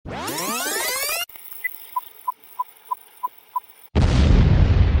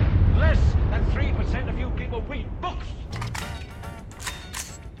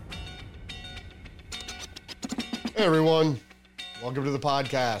Hey everyone, welcome to the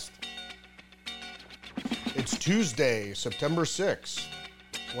podcast. It's Tuesday, September 6th,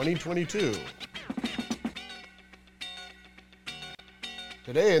 2022.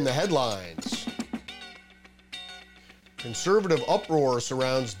 Today in the headlines, conservative uproar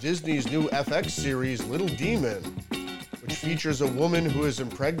surrounds Disney's new FX series Little Demon, which features a woman who is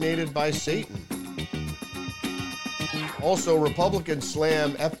impregnated by Satan. Also, Republicans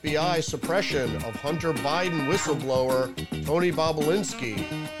slam FBI suppression of Hunter Biden whistleblower Tony Bobulinski,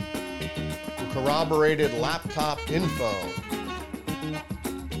 who corroborated laptop info.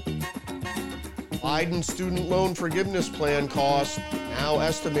 Biden student loan forgiveness plan cost now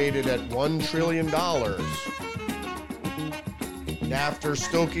estimated at $1 trillion. And after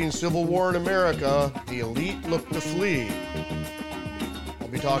stoking civil war in America, the elite look to flee. I'll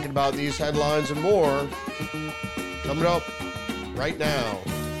be talking about these headlines and more coming up right now.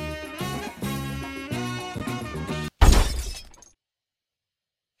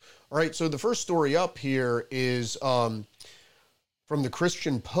 All right, so the first story up here is from the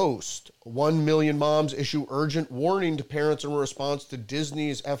Christian Post. 1 million moms issue urgent warning to parents in response to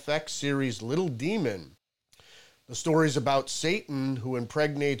Disney's FX series Little Demon. The story is about Satan, who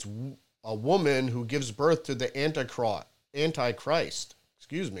impregnates a woman who gives birth to the Antichrist.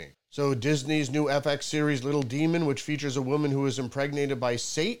 So Disney's new FX series Little Demon, which features a woman who is impregnated by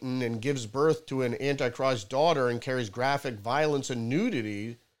Satan and gives birth to an Antichrist daughter and carries graphic violence and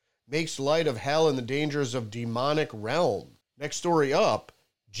nudity, makes light of hell and the dangers of demonic realm. Next story up,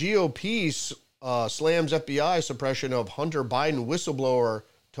 GOP slams FBI suppression of Hunter Biden whistleblower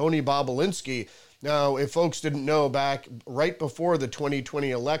Tony Bobulinski. Now, if folks didn't know, back right before the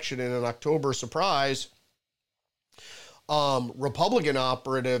 2020 election in an October surprise, Republican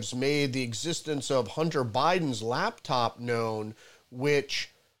operatives made the existence of Hunter Biden's laptop known,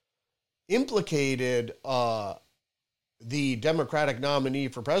 which implicated the Democratic nominee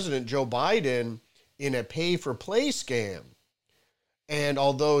for president, Joe Biden, in a pay-for-play scam. And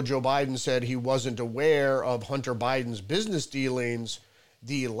although Joe Biden said he wasn't aware of Hunter Biden's business dealings,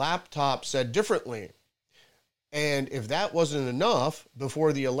 the laptop said differently. And if that wasn't enough,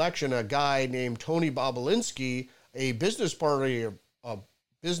 before the election, a guy named Tony Bobulinski, a business partner of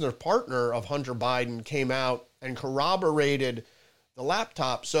Hunter Biden, came out and corroborated the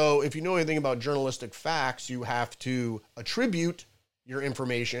laptop. So if you know anything about journalistic facts, you have to attribute your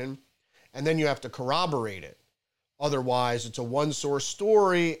information and then you have to corroborate it. Otherwise, it's a one-source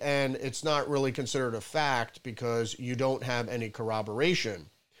story and it's not really considered a fact because you don't have any corroboration.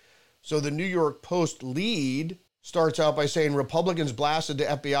 So the New York Post lead starts out by saying Republicans blasted the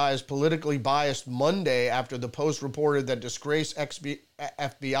FBI as politically biased Monday after the Post reported that disgraced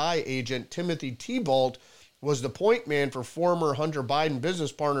FBI agent Timothy Thibault was the point man for former Hunter Biden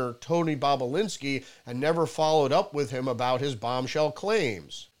business partner Tony Bobulinski and never followed up with him about his bombshell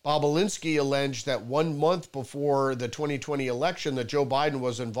claims. Bobulinski alleged that 1 month before the 2020 election that Joe Biden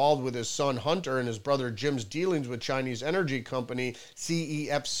was involved with his son Hunter and his brother Jim's dealings with Chinese energy company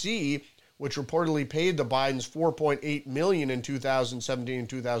CEFC, which reportedly paid the Bidens $4.8 million in 2017 and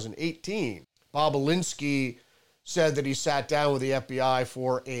 2018. Bobulinski said that he sat down with the FBI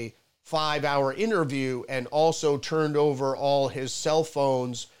for a 5-hour interview and also turned over all his cell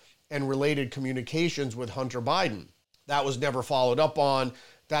phones and related communications with Hunter Biden. That was never followed up on.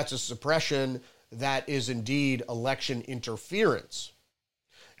 That's a suppression. That is indeed election interference.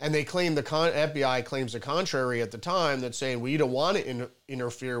 And they claim FBI claims the contrary at the time, that saying we don't want to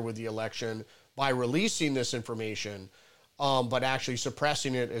interfere with the election by releasing this information, but actually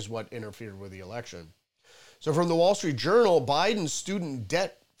suppressing it is what interfered with the election. So from the Wall Street Journal, Biden's student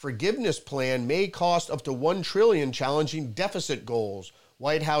debt forgiveness plan may cost up to $1 trillion, challenging deficit goals.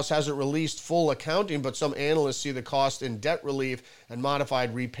 White House hasn't released full accounting, but some analysts see the cost in debt relief and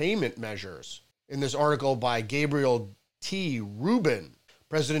modified repayment measures. In this article by Gabriel T. Rubin,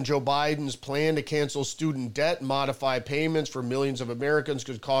 President Joe Biden's plan to cancel student debt and modify payments for millions of Americans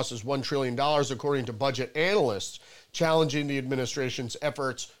could cost us $1 trillion, according to budget analysts, challenging the administration's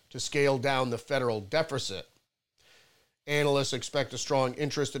efforts to scale down the federal deficit. Analysts expect a strong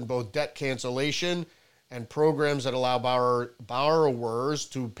interest in both debt cancellation and programs that allow borrowers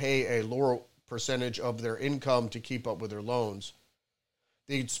to pay a lower percentage of their income to keep up with their loans.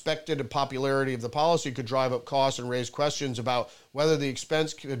 The expected popularity of the policy could drive up costs and raise questions about whether the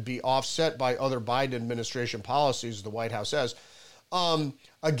expense could be offset by other Biden administration policies, the White House says.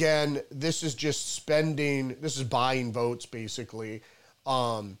 Again, this is just spending, this is buying votes, basically.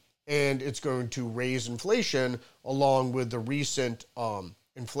 And it's going to raise inflation along with the recent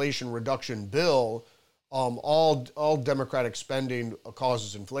Inflation Reduction Bill. All Democratic spending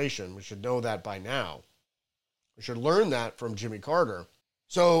causes inflation. We should know that by now. We should learn that from Jimmy Carter.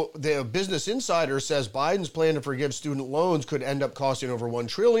 So the Business Insider says Biden's plan to forgive student loans could end up costing over $1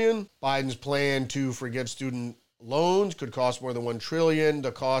 trillion. Biden's plan to forgive student loans could cost more than $1 trillion.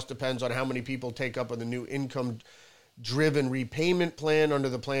 The cost depends on how many people take up on the new income-driven repayment plan. Under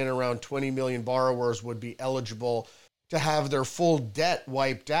the plan, around 20 million borrowers would be eligible to have their full debt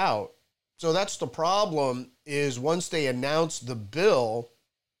wiped out. So that's the problem, is once they announce the bill,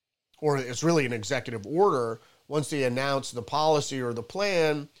 or it's really an executive order, once they announce the policy or the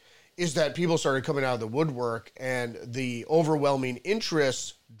plan, is that people started coming out of the woodwork, and the overwhelming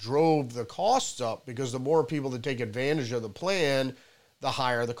interest drove the costs up, because the more people that take advantage of the plan, the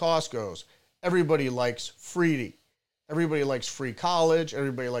higher the cost goes. Everybody likes free. Everybody likes free college.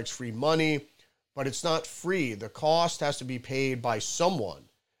 Everybody likes free money, but it's not free. The cost has to be paid by someone.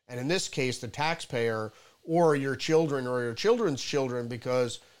 And in this case, the taxpayer or your children or your children's children,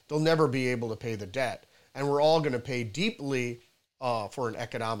 because they'll never be able to pay the debt. And we're all going to pay deeply for an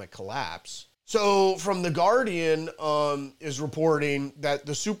economic collapse. So from The Guardian is reporting that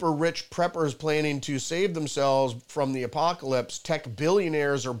the super rich preppers planning to save themselves from the apocalypse, tech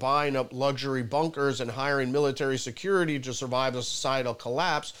billionaires are buying up luxury bunkers and hiring military security to survive the societal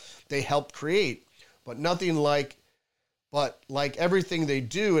collapse they helped create. But like everything they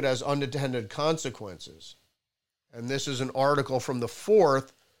do, it has unintended consequences. And this is an article from The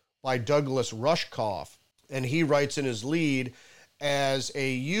Fourth by Douglas Rushkoff. And he writes in his lead, as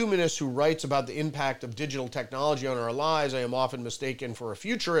a humanist who writes about the impact of digital technology on our lives, I am often mistaken for a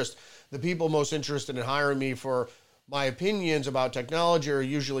futurist. The people most interested in hiring me for my opinions about technology are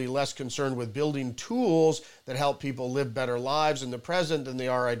usually less concerned with building tools that help people live better lives in the present than they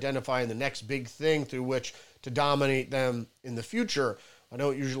are identifying the next big thing through which to dominate them in the future. I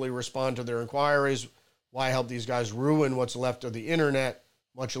don't usually respond to their inquiries. Why help these guys ruin what's left of the internet,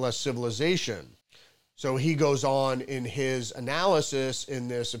 much less civilization? So he goes on in his analysis in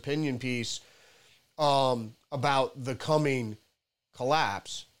this opinion piece about the coming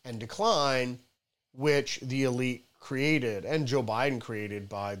collapse and decline, which the elite created and Joe Biden created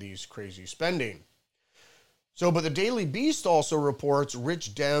by these crazy spending. So, but the Daily Beast also reports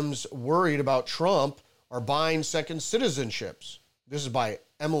rich Dems worried about Trump are buying second citizenships. This is by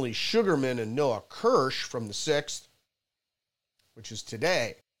Emily Sugarman and Noah Kirsch from the 6th, which is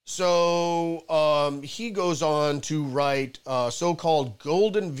today. So he goes on to write, so-called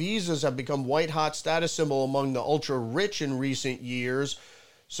golden visas have become white-hot status symbol among the ultra-rich in recent years.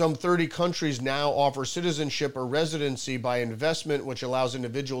 Some 30 countries now offer citizenship or residency by investment, which allows an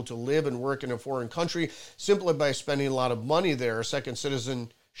individual to live and work in a foreign country simply by spending a lot of money there. Second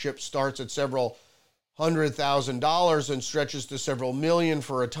citizenship starts at several $100,000 and stretches to several million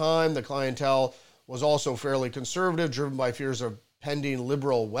for a time. The clientele was also fairly conservative, driven by fears of pending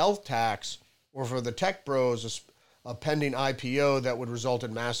liberal wealth tax, or for the tech bros, a pending IPO that would result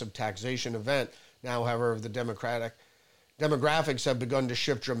in massive taxation event. Now, however, the demographics have begun to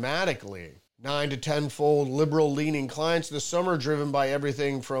shift dramatically. 9 to 10-fold liberal-leaning clients this summer, driven by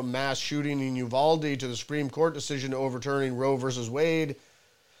everything from mass shooting in Uvalde to the Supreme Court decision overturning Roe versus Wade.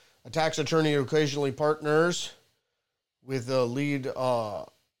 A tax attorney who occasionally partners with the lead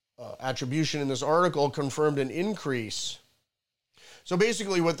attribution in this article confirmed an increase. So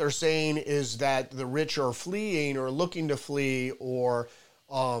basically what they're saying is that the rich are fleeing or looking to flee or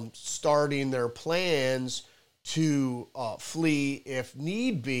starting their plans to flee if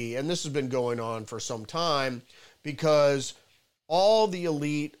need be. And this has been going on for some time because all the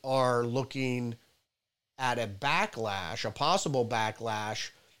elite are looking at a backlash, a possible backlash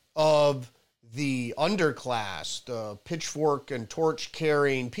of the underclass, the pitchfork and torch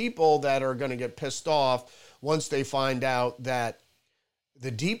carrying people that are going to get pissed off once they find out that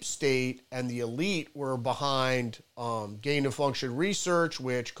the deep state and the elite were behind gain-of-function research,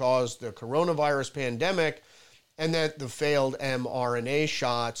 which caused the coronavirus pandemic, and that the failed mRNA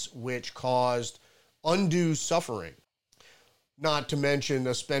shots, which caused undue suffering, not to mention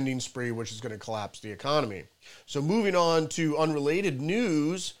the spending spree, which is going to collapse the economy. So moving on to unrelated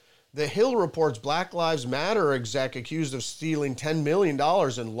news, The Hill reports Black Lives Matter exec accused of stealing $10 million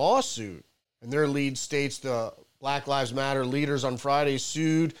in lawsuit. And their lead states the Black Lives Matter leaders on Friday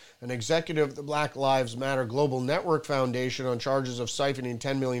sued an executive of the Black Lives Matter Global Network Foundation on charges of siphoning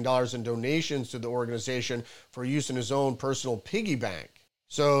 $10 million in donations to the organization for use in his own personal piggy bank.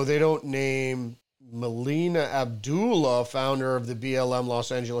 So they don't name Melina Abdullah, founder of the BLM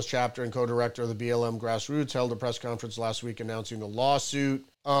Los Angeles chapter and co-director of the BLM Grassroots, held a press conference last week announcing the lawsuit.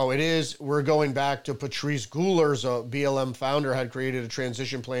 Oh, it is. We're going back to Patrisse Cullors, a BLM founder, had created a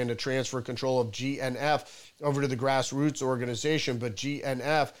transition plan to transfer control of GNF over to the Grassroots organization, but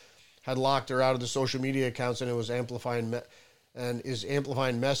GNF had locked her out of the social media accounts, and it was amplifying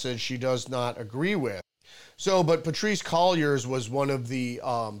message she does not agree with. So, but Patrisse Cullors was one of the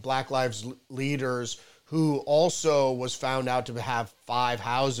Black Lives leaders who also was found out to have 5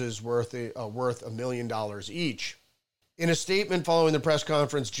 houses worth $1 million each. In a statement following the press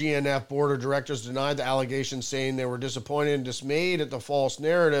conference, GNF board of directors denied the allegations, saying they were disappointed and dismayed at the false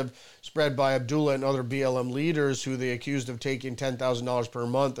narrative spread by Abdullah and other BLM leaders who they accused of taking $10,000 per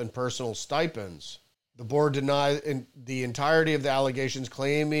month in personal stipends. The board denied the entirety of the allegations,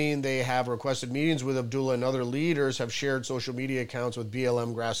 claiming they have requested meetings with Abdullah and other leaders, have shared social media accounts with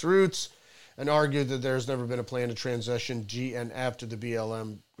BLM grassroots, and argued that there's never been a plan to transition GNF to the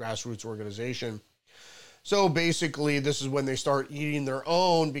BLM grassroots organization. So basically, this is when they start eating their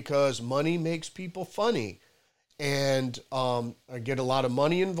own, because money makes people funny. And get a lot of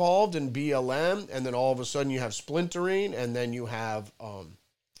money involved in BLM, and then all of a sudden you have splintering, and then you have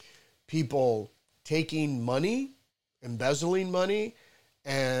people taking money, embezzling money,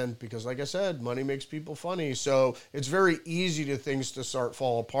 and because, like I said, money makes people funny. So it's very easy to things to start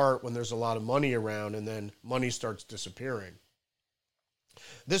fall apart when there's a lot of money around, and then money starts disappearing.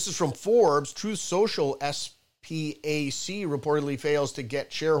 This is from Forbes. Truth Social SPAC reportedly fails to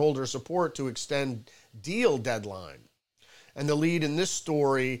get shareholder support to extend deal deadline. And the lead in this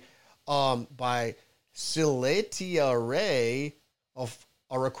story by Siletia Ray of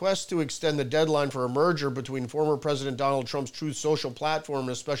a request to extend the deadline for a merger between former President Donald Trump's Truth Social platform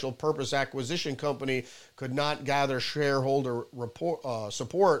and a special purpose acquisition company could not gather shareholder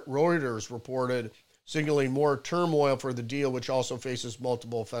support, Reuters reported, signaling more turmoil for the deal, which also faces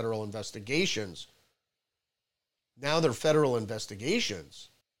multiple federal investigations. Now they're federal investigations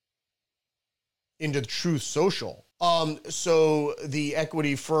into Truth Social. So the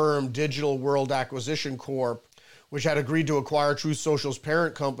equity firm Digital World Acquisition Corp., which had agreed to acquire Truth Social's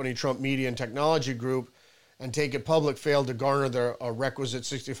parent company, Trump Media and Technology Group, and take it public, failed to garner the requisite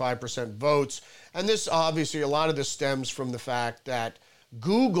 65% votes. And this, obviously, a lot of this stems from the fact that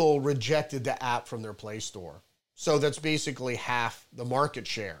Google rejected the app from their Play Store. So that's basically half the market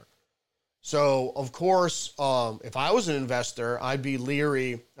share. So, of course, if I was an investor, I'd be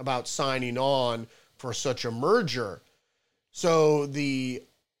leery about signing on for such a merger. So the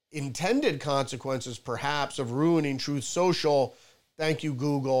intended consequences, perhaps, of ruining Truth Social, thank you,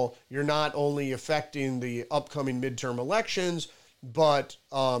 Google, you're not only affecting the upcoming midterm elections, but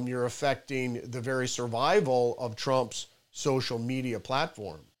you're affecting the very survival of Trump's social media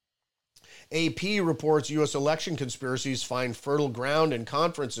platform. AP reports U.S. election conspiracies find fertile ground in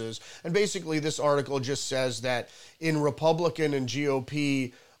conferences. And basically this article just says that in Republican and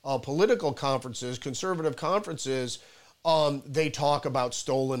GOP political conferences, conservative conferences, they talk about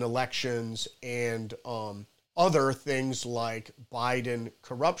stolen elections and other things like Biden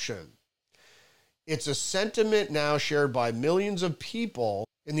corruption. It's a sentiment now shared by millions of people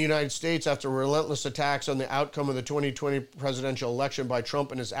in the United States after relentless attacks on the outcome of the 2020 presidential election by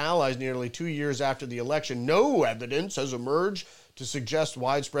Trump and his allies nearly 2 years after the election. No evidence has emerged to suggest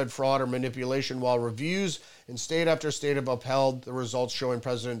widespread fraud or manipulation, while reviews in state after state have upheld the results showing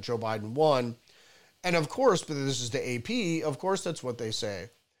President Joe Biden won. And of course, but this is the AP, of course that's what they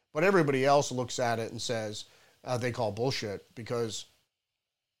say. But everybody else looks at it and says they call bullshit, because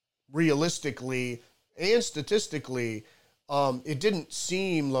realistically and statistically, it didn't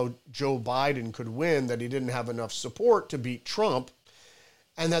seem like Joe Biden could win, that he didn't have enough support to beat Trump,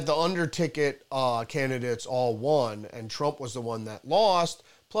 and that the under-ticket candidates all won, and Trump was the one that lost,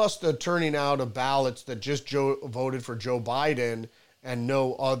 plus the turning out of ballots that just voted for Joe Biden and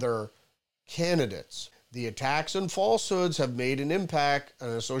no other candidates. The attacks and falsehoods have made an impact. An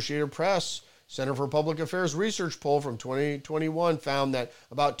Associated Press Center for Public Affairs research poll from 2021 found that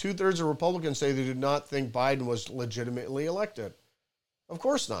about 2/3 of Republicans say they did not think Biden was legitimately elected. Of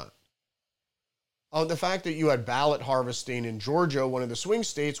course not. The fact that you had ballot harvesting in Georgia, one of the swing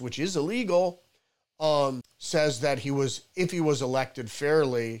states, which is illegal, says that if he was elected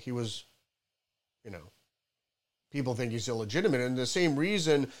fairly, he was, people think he's illegitimate. And the same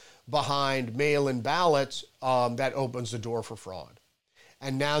reason behind mail-in ballots, that opens the door for fraud.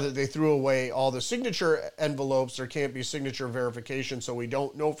 And now that they threw away all the signature envelopes, there can't be signature verification, so we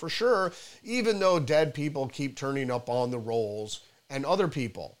don't know for sure, even though dead people keep turning up on the rolls and other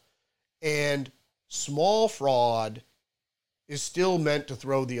people. And small fraud is still meant to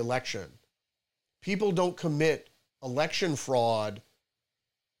throw the election. People don't commit election fraud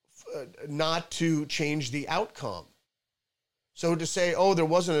not to change the outcome. So to say, there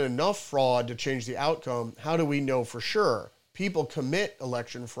wasn't enough fraud to change the outcome, how do we know for sure? People commit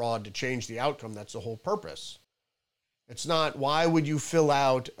election fraud to change the outcome. That's the whole purpose. It's not, why would you fill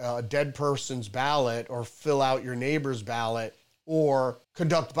out a dead person's ballot or fill out your neighbor's ballot or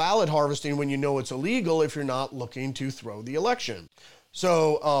conduct ballot harvesting when you know it's illegal if you're not looking to throw the election?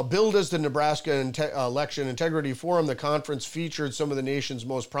 So billed as the Nebraska Election Integrity Forum, the conference featured some of the nation's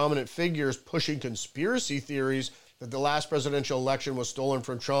most prominent figures pushing conspiracy theories that the last presidential election was stolen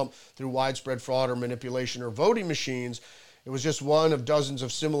from Trump through widespread fraud or manipulation or voting machines. It was just one of dozens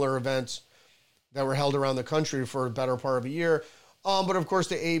of similar events that were held around the country for a better part of a year. But of course,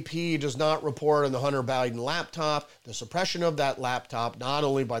 the AP does not report on the Hunter Biden laptop, the suppression of that laptop, not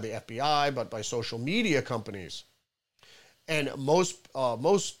only by the FBI, but by social media companies. And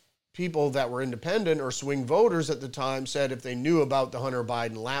most people that were independent or swing voters at the time said if they knew about the Hunter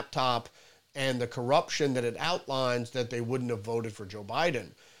Biden laptop and the corruption that it outlines, that they wouldn't have voted for Joe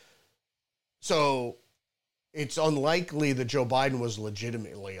Biden. So it's unlikely that Joe Biden was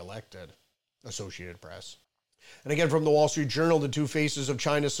legitimately elected. Associated Press. And again, from the Wall Street Journal, the two faces of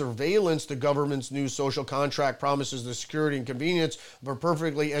China's surveillance, the government's new social contract promises the security and convenience of a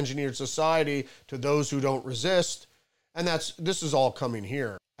perfectly engineered society to those who don't resist. And this is all coming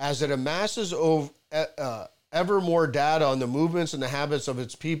here. As it amasses ever more data on the movements and the habits of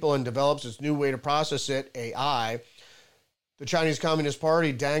its people and develops its new way to process it, AI, the Chinese Communist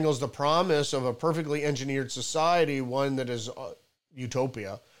Party dangles the promise of a perfectly engineered society, one that is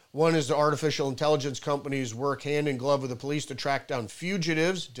utopia. One is the artificial intelligence companies work hand in glove with the police to track down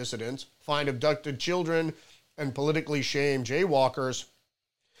fugitives, dissidents, find abducted children, and politically shame jaywalkers,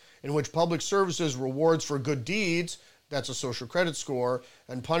 in which public services rewards for good deeds, that's a social credit score,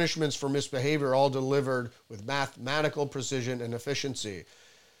 and punishments for misbehavior are all delivered with mathematical precision and efficiency.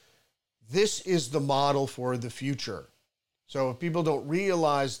 This is the model for the future. So if people don't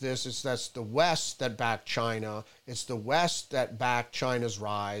realize this, that's the West that backed China. It's the West that backed China's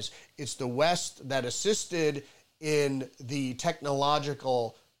rise. It's the West that assisted in the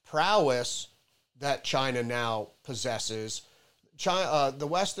technological prowess that China now possesses. The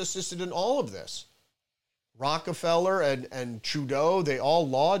West assisted in all of this. Rockefeller and Trudeau, they all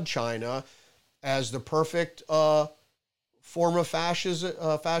laud China as the perfect form of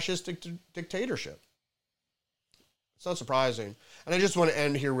fascistic dictatorship. It's not surprising. And I just want to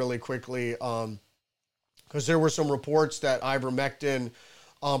end here really quickly because there were some reports that ivermectin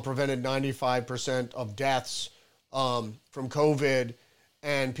prevented 95% of deaths from COVID,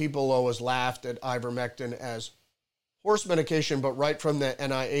 and people always laughed at ivermectin as horse medication, but right from the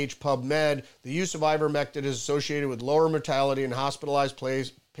NIH PubMed, the use of ivermectin is associated with lower mortality in hospitalized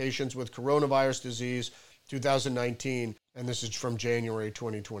patients with coronavirus disease, 2019, and this is from January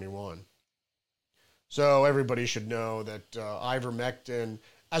 2021. So everybody should know that ivermectin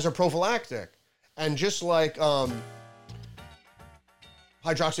as a prophylactic, and just like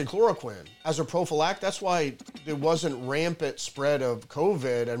hydroxychloroquine as a prophylactic, that's why there wasn't rampant spread of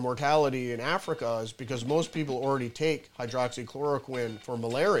COVID and mortality in Africa, is because most people already take hydroxychloroquine for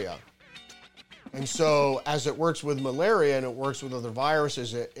malaria. And so as it works with malaria and it works with other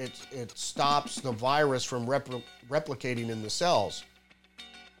viruses, it stops the virus from replicating in the cells.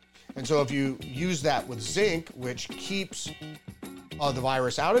 And so if you use that with zinc, which keeps the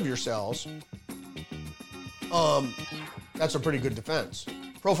virus out of your cells, that's a pretty good defense.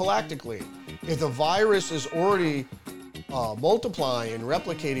 Prophylactically, if the virus is already multiplying and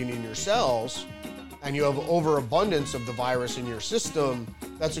replicating in your cells, and you have overabundance of the virus in your system,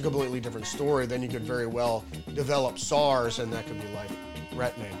 that's a completely different story. Then you could very well develop SARS, and that could be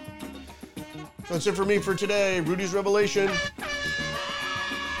life-threatening. So that's it for me for today. Rudy's Revelation.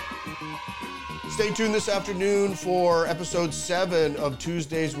 Stay tuned this afternoon for episode 7 of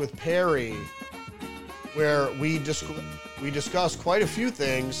Tuesdays with Perry, where we discuss quite a few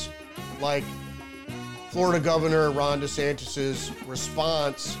things, like Florida Governor Ron DeSantis'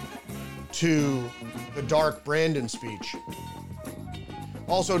 response to the Dark Brandon speech.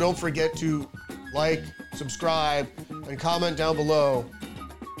 Also, don't forget to like, subscribe, and comment down below.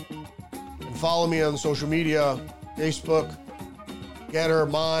 And follow me on social media, Facebook, Getter,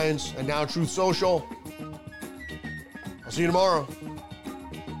 Minds, and now Truth Social. I'll see you tomorrow.